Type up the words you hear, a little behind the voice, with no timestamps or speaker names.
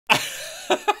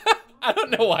I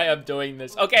don't know why I'm doing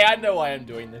this. Okay, I know why I'm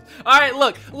doing this. All right,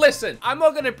 look, listen. I'm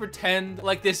not gonna pretend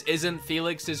like this isn't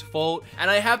Felix's fault. And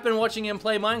I have been watching him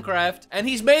play Minecraft, and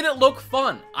he's made it look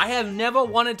fun. I have never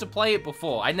wanted to play it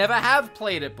before. I never have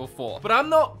played it before. But I'm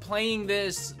not playing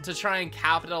this to try and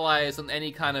capitalize on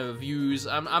any kind of views.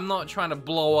 I'm not trying to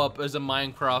blow up as a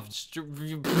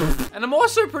Minecraft. And I'm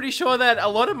also pretty sure that a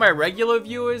lot of my regular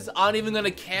viewers aren't even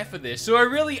gonna care for this. So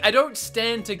I don't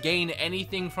stand to gain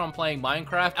anything from playing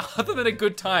Minecraft other than a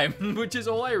good time, which is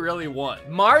all I really want.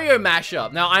 Mario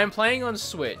mashup. Now I'm playing on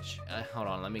Switch. Hold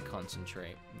on, let me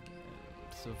concentrate.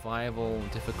 Survival,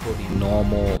 difficulty,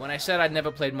 normal. When I said I'd never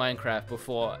played Minecraft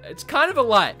before, it's kind of a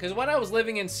lie. Because when I was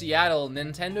living in Seattle,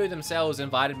 Nintendo themselves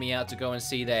invited me out to go and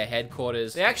see their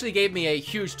headquarters. They actually gave me a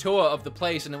huge tour of the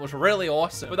place, and it was really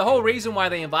awesome. But the whole reason why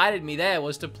they invited me there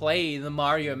was to play the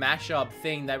Mario mashup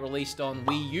thing that released on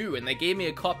Wii U. And they gave me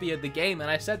a copy of the game.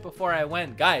 And I said before I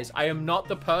went, guys, I am not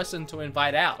the person to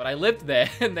invite out. But I lived there,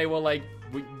 and they were like,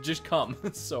 just come.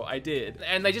 So I did.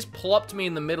 And they just plopped me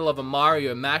in the middle of a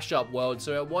Mario mashup world,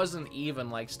 so it wasn't even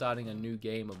like starting a new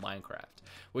game of Minecraft,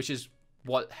 which is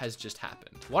what has just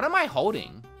happened. What am I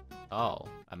holding? Oh,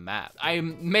 a map. I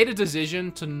made a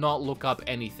decision to not look up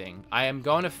anything. I am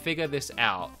going to figure this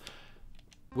out,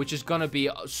 which is gonna be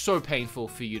so painful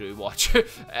for you to watch.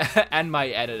 And my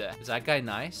editor. Is that guy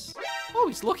nice? Oh,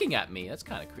 he's looking at me. That's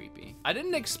kind of creepy. I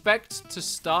didn't expect to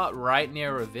start right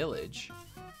near a village.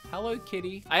 Hello,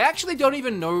 kitty. I actually don't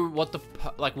even know what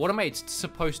what am I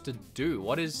supposed to do?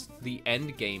 What is the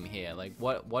end game here? Like,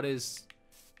 what is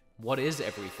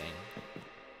everything?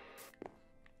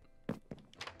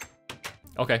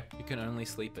 Okay. You can only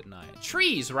sleep at night.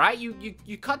 Trees, right?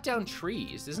 You cut down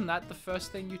trees. Isn't that the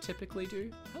first thing you typically do?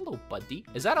 Hello, buddy.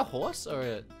 Is that a horse or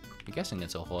I'm guessing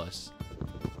it's a horse.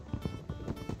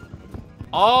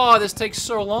 Oh, this takes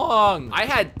so long. I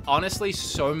had, honestly,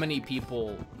 so many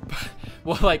people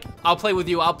well, like, I'll play with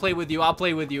you, I'll play with you, I'll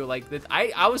play with you. Like,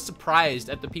 I was surprised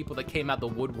at the people that came out the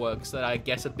woodworks that I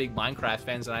guess are big Minecraft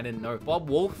fans and I didn't know. Bob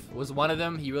Wolf was one of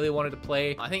them. He really wanted to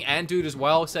play. I think Andude as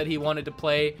well said he wanted to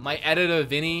play. My editor,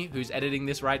 Vinny, who's editing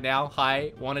this right now,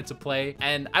 hi, wanted to play.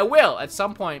 And I will, at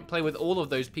some point, play with all of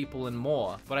those people and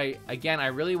more. But I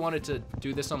really wanted to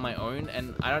do this on my own,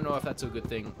 and I don't know if that's a good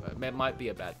thing. It might be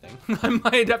a bad thing. I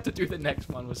might have to do the next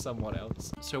one with someone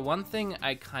else. So one thing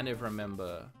I kind of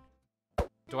remember.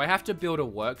 Do I have to build a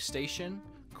workstation?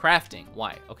 Crafting,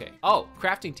 why? Okay. Oh,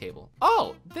 crafting table.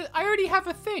 Oh, I already have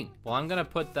a thing. Well, I'm gonna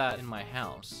put that in my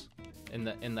house.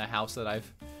 In the house that I've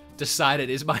decided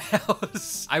is my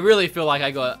house. I really feel like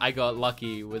I got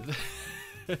lucky with,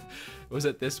 was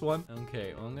it this one?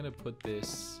 Okay, well, I'm gonna put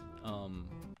this,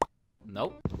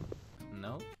 nope.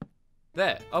 No.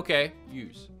 There, okay,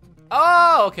 use.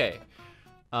 Oh, okay.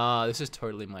 This is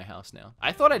totally my house now.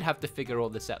 I thought I'd have to figure all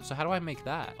this out. So how do I make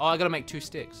that? Oh, I gotta make 2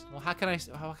 sticks. Well, how come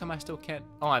I still can't?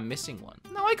 Oh, I'm missing one.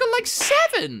 No, I got like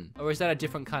 7. Or is that a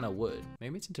different kind of wood?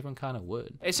 Maybe it's a different kind of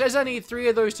wood. It says I need 3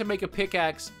 of those to make a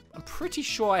pickaxe. I'm pretty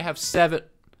sure I have 7.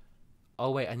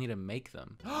 Oh wait, I need to make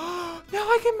them. Now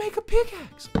I can make a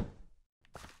pickaxe.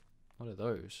 What are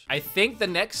those? I think the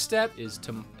next step is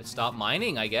to start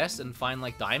mining, I guess, and find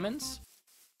like diamonds.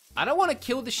 I don't want to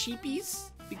kill the sheepies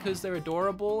because they're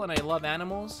adorable and I love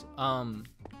animals.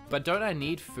 But don't I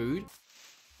need food?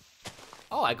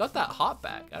 Oh, I got that heart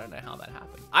back. I don't know how that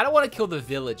happened. I don't want to kill the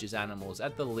village's animals.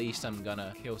 At the least, I'm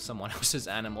gonna kill someone else's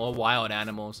animal or wild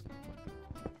animals.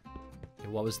 Okay,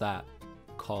 what was that?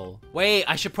 Coal. Wait,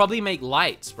 I should probably make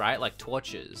lights, right? Like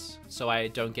torches, so I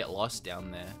don't get lost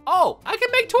down there. Oh, I can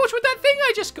make torch with that thing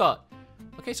I just got.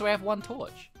 Okay, so I have 1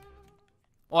 torch.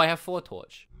 Oh, I have 4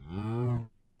 torch.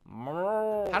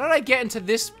 How did I get into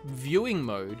this viewing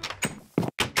mode?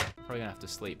 Probably gonna have to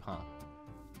sleep, huh?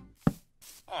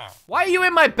 Why are you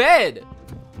in my bed?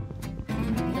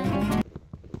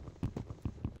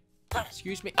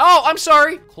 Excuse me. Oh, I'm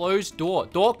sorry. Closed door.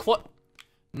 Door closed.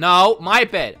 No, my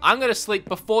bed. I'm gonna sleep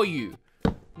before you.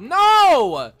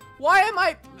 No! Why am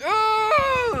I...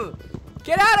 Ugh!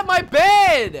 Get out of my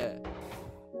bed!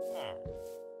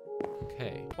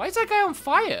 Okay. Why is that guy on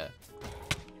fire?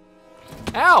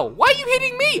 Ow, why are you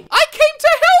hitting me? I came to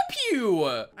help you!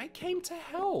 I came to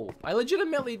help. I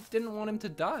legitimately didn't want him to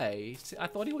die. I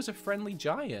thought he was a friendly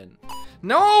giant.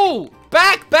 No!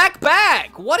 Back, back,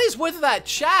 back! What is with that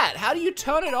chat? How do you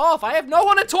turn it off? I have no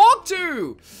one to talk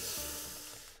to!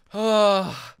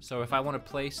 So if I want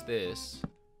to place this...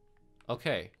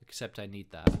 Okay, except I need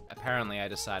that. Apparently I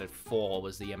decided 4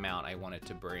 was the amount I wanted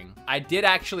to bring. I did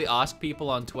actually ask people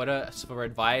on Twitter for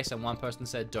advice, and one person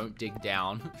said don't dig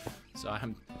down. So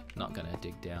I'm not gonna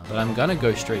dig down, but I'm gonna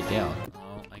go straight down.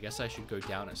 Oh, I guess I should go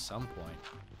down at some point.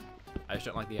 I just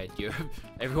don't like the idea of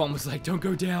everyone was like, don't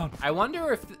go down. I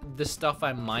wonder if the stuff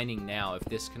I'm mining now, if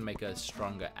this can make a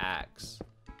stronger axe.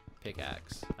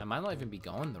 Pickaxe. I might not even be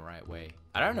going the right way.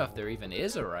 I don't know if there even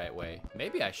is a right way.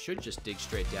 Maybe I should just dig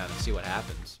straight down and see what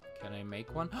happens. Can I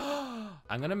make one?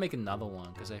 I'm gonna make another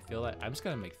one because I feel like I'm just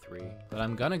gonna make 3, but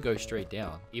I'm gonna go straight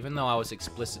down, even though I was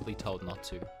explicitly told not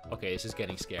to. Okay, this is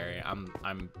getting scary.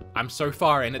 I'm so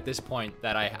far in at this point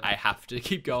that I have to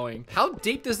keep going. How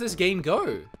deep does this game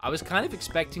go? I was kind of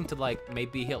expecting to like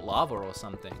maybe hit lava or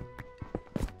something.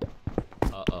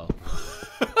 Uh-oh.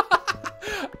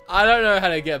 I don't know how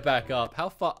to get back up. How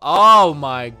far? Oh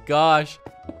my gosh.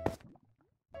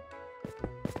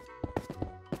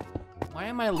 Why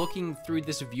am I looking through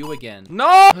this view again?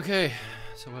 No! Okay,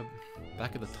 so we're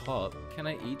back at the top. Can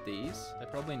I eat these? They're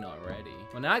probably not ready.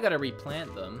 Well, now I gotta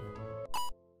replant them.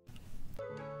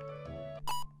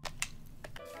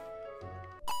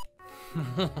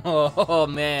 Oh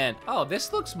man. Oh,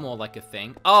 this looks more like a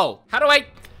thing. Oh, how do I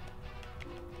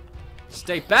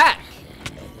stay back?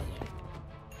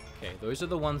 Okay, those are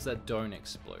the ones that don't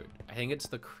explode. I think it's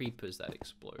the creepers that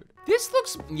explode. This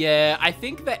looks, yeah, I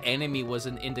think the enemy was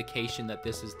an indication that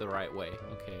this is the right way.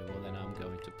 Okay, well then I'm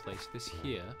going to place this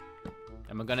here.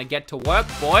 And we're gonna get to work,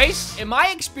 boys. In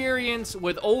my experience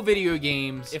with all video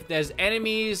games, if there's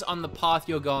enemies on the path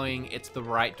you're going, it's the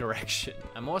right direction.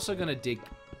 I'm also gonna dig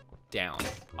down.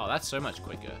 Oh, that's so much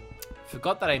quicker.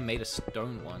 Forgot that I made a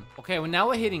stone one. Okay, well now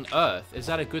we're hitting earth. Is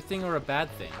that a good thing or a bad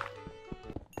thing?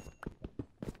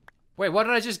 Wait, what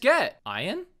did I just get?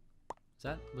 Iron?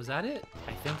 Was that it?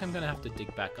 I think I'm gonna have to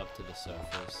dig back up to the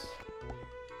surface.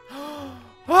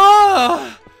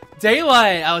 Ah!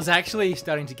 Daylight! I was actually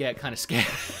starting to get kind of scared.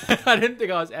 I didn't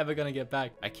think I was ever gonna get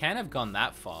back. I can't have gone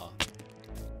that far.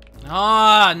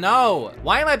 Ah, no!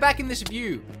 Why am I back in this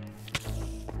view?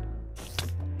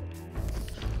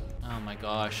 Oh my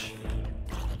gosh.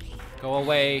 Go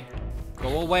away.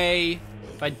 Go away.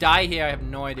 If I die here, I have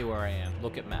no idea where I am.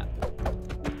 Look at map.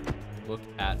 Look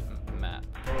at map.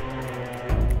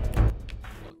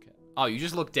 Oh, you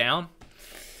just look down?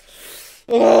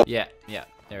 Yeah,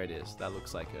 there it is. That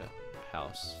looks like a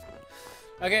house.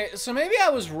 Okay, so maybe I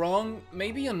was wrong.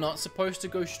 Maybe you're not supposed to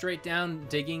go straight down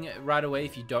digging right away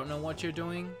if you don't know what you're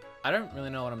doing. I don't really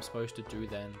know what I'm supposed to do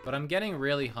then, but I'm getting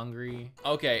really hungry.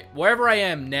 Okay, wherever I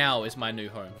am now is my new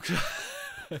home.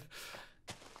 Can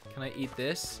I eat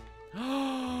this?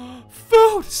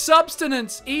 Food!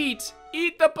 Substance! Eat!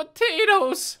 Eat the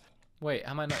potatoes! Wait,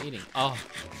 how am I not eating? Oh,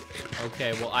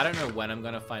 okay, well, I don't know when I'm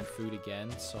gonna find food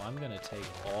again, so I'm gonna take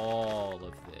all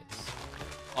of this.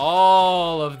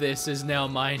 All of this is now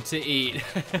mine to eat.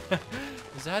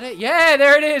 Is that it? Yeah,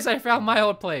 there it is! I found my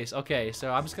old place. Okay,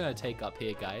 so I'm just gonna take up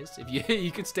here, guys. If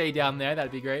you could stay down there,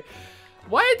 that'd be great.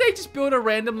 Why did they just build a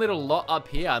random little lot up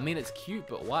here? I mean, it's cute,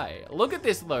 but why? Look at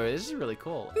this, though. This is really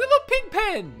cool. Look at the little pig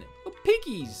pen. Little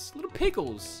piggies. Little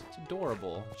pickles. It's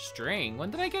adorable. String.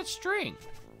 When did I get string?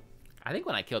 I think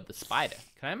when I killed the spider.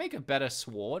 Can I make a better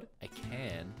sword? I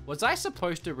can. Was I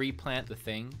supposed to replant the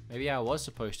thing? Maybe I was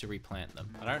supposed to replant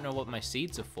them. I don't know what my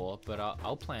seeds are for, but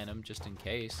I'll plant them just in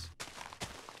case.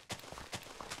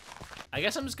 I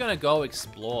guess I'm just gonna go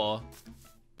explore.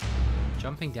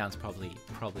 Jumping down's probably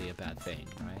a bad thing,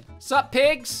 right? Sup,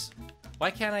 pigs? Why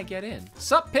can't I get in?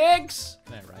 Sup, pigs?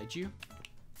 Can I ride you?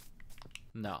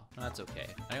 No, that's okay.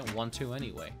 I don't want to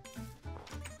anyway.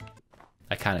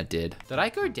 I kind of did. Did I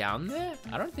go down there?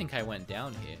 I don't think I went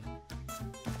down here.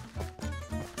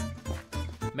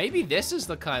 Maybe this is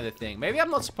the kind of thing. Maybe I'm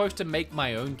not supposed to make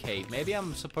my own cave. Maybe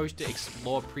I'm supposed to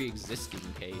explore pre-existing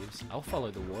caves. I'll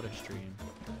follow the water stream.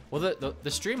 Well,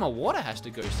 the stream of water has to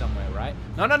go somewhere, right?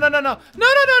 No, no, no, no, no. No,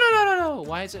 no, no, no, no, no, no.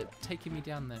 Why is it taking me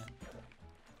down there?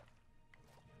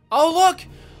 Oh, look.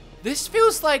 This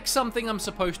feels like something I'm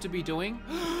supposed to be doing.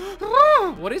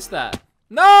 What is that?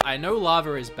 No! I know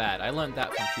lava is bad. I learned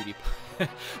that from PewDiePie.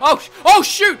 Oh,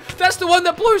 shoot! That's the one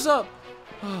that blows up!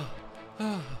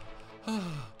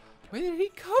 Where did he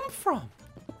come from?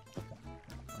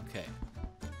 Okay.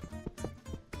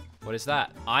 What is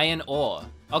that? Iron ore.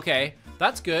 Okay,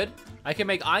 that's good. I can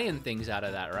make iron things out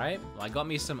of that, right? Well, I got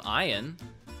me some iron.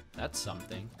 That's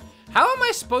something. How am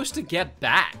I supposed to get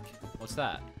back? What's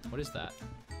that? What is that?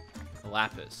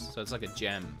 Lapis, so it's like a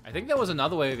gem. I think there was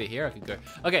another way over here I could go.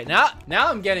 Okay, now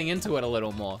I'm getting into it a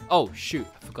little more. Oh shoot,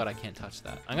 I forgot I can't touch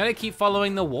that. I'm gonna keep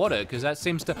following the water because that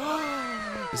seems to.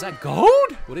 Is that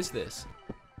gold? What is this?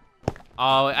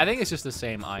 Oh, I think it's just the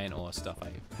same iron ore stuff I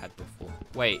had before.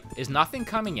 Wait, is nothing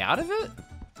coming out of it?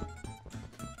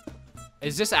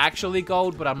 Is this actually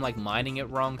gold, but I'm like mining it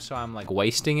wrong, so I'm like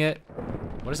wasting it?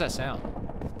 What does that sound?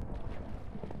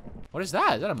 What is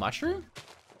that? Is that a mushroom?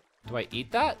 Do I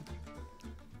eat that?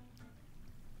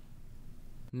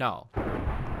 No.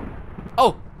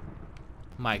 Oh!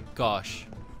 My gosh.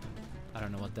 I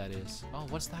don't know what that is. Oh,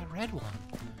 what's that red one?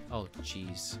 Oh,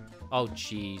 jeez. Oh,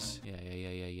 jeez.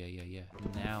 Yeah.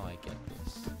 Now I get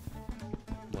this.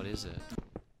 What is it?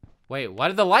 Wait, why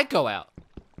did the light go out?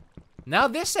 Now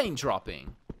this ain't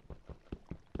dropping.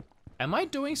 Am I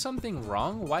doing something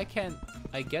wrong? Why can't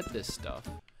I get this stuff?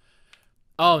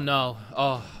 Oh, no.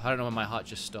 Oh, I don't know when my heart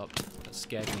just stopped. That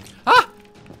scared me. Ah!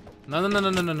 No. No.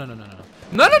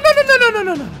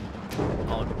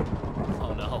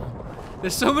 Oh, no.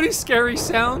 There's so many scary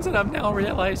sounds and I'm now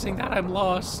realizing that I'm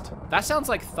lost. That sounds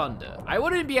like thunder. I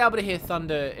wouldn't be able to hear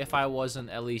thunder if I wasn't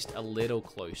at least a little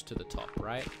close to the top,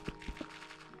 right?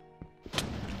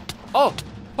 Oh!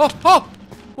 What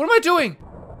am I doing?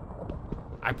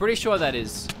 I'm pretty sure that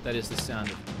is the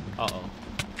sound of,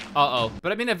 uh-oh.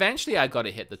 But I mean, eventually I gotta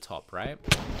hit the top, right?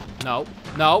 No.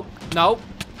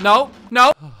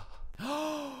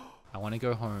 I want to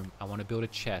go home. I want to build a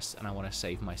chest and I want to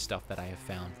save my stuff that I have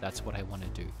found. That's what I want to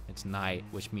do. It's night,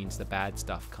 which means the bad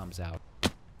stuff comes out.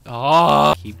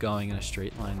 Oh! Keep going in a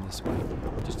straight line this way.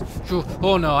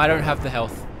 Oh no, I don't have the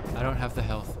health.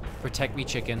 Protect me,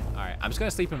 chicken. All right, I'm just gonna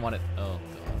sleep in one. Oh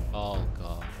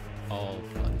god.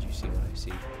 Did you see what I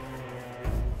see?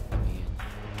 Let me in.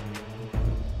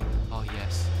 Oh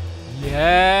yes.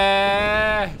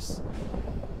 Yes.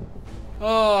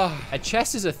 Oh, a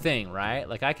chest is a thing, right?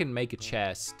 Like I can make a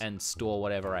chest and store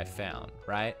whatever I found,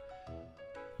 right?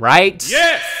 Right?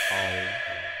 Yes! Oh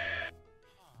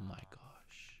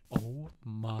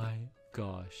my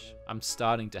gosh. I'm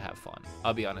starting to have fun.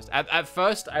 I'll be honest. At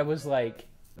first I was like,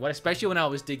 especially when I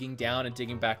was digging down and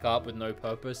digging back up with no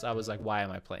purpose, I was like, why am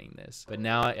I playing this? But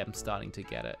now I'm starting to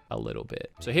get it a little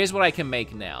bit. So here's what I can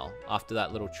make now after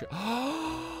that little trip.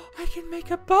 I can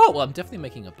make a bow. Well, I'm definitely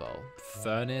making a bow.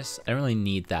 Furnace. I don't really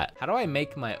need that. How do I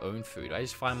make my own food? I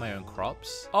just find my own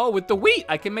crops. Oh, with the wheat,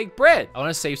 I can make bread. I want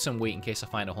to save some wheat in case I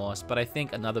find a horse, but I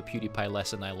think another PewDiePie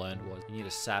lesson I learned was you need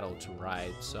a saddle to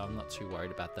ride, so I'm not too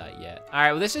worried about that yet. All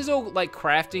right, well, this is all like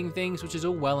crafting things, which is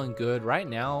all well and good. Right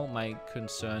now, my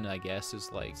concern, I guess,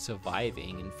 is like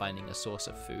surviving and finding a source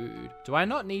of food. Do I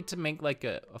not need to make like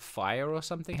a fire or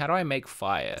something? How do I make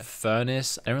fire?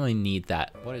 Furnace. I don't really need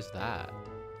that. What is that?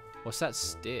 What's that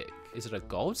stick? Is it a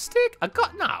gold stick?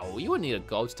 No, you wouldn't need a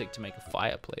gold stick to make a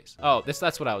fireplace. Oh,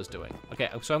 that's what I was doing. Okay,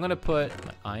 so I'm gonna put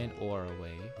my iron ore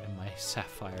away and my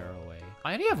sapphire away.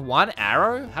 I only have one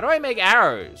arrow? How do I make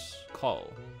arrows?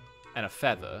 Coal and a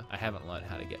feather. I haven't learned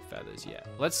how to get feathers yet.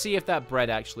 Let's see if that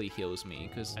bread actually heals me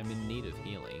because I'm in need of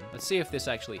healing. Let's see if this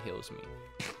actually heals me.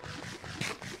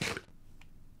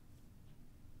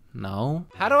 No?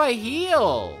 How do I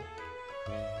heal?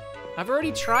 I've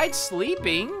already tried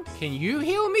sleeping. Can you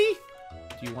heal me?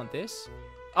 Do you want this?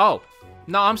 Oh,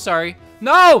 no, I'm sorry.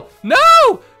 No!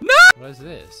 What is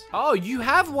this? Oh, you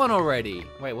have one already.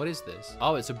 Wait, what is this?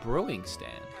 Oh, it's a brewing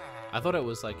stand. I thought it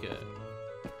was like a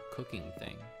cooking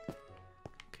thing.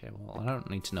 Okay, well, I don't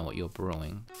need to know what you're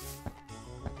brewing.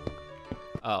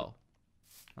 Oh.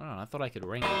 I don't know, I thought I could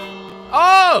ring it.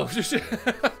 Oh!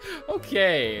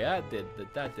 Okay, that did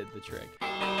the trick.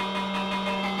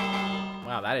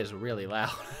 Wow, that is really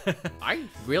loud. I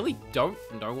really don't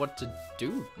know what to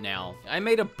do now. I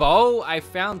made a bow. I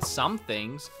found some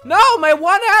things. No, my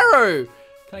one arrow.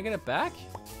 Can I get it back?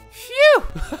 Phew.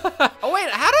 Oh, wait,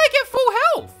 how did I get full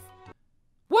health?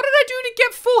 What did I do to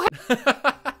get full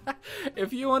health?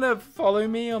 If you want to follow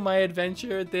me on my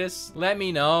adventure with this, let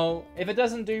me know. If it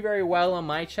doesn't do very well on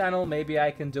my channel, maybe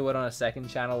I can do it on a second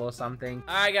channel or something.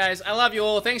 All right, guys, I love you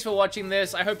all. Thanks for watching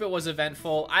this. I hope it was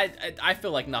eventful. I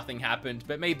feel like nothing happened,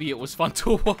 but maybe it was fun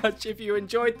to watch. If you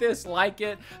enjoyed this, like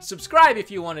it. Subscribe if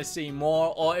you want to see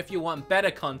more, or if you want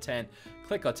better content,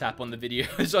 click or tap on the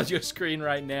videos on your screen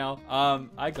right now.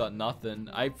 I got nothing.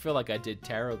 I feel like I did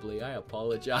terribly. I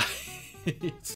apologize.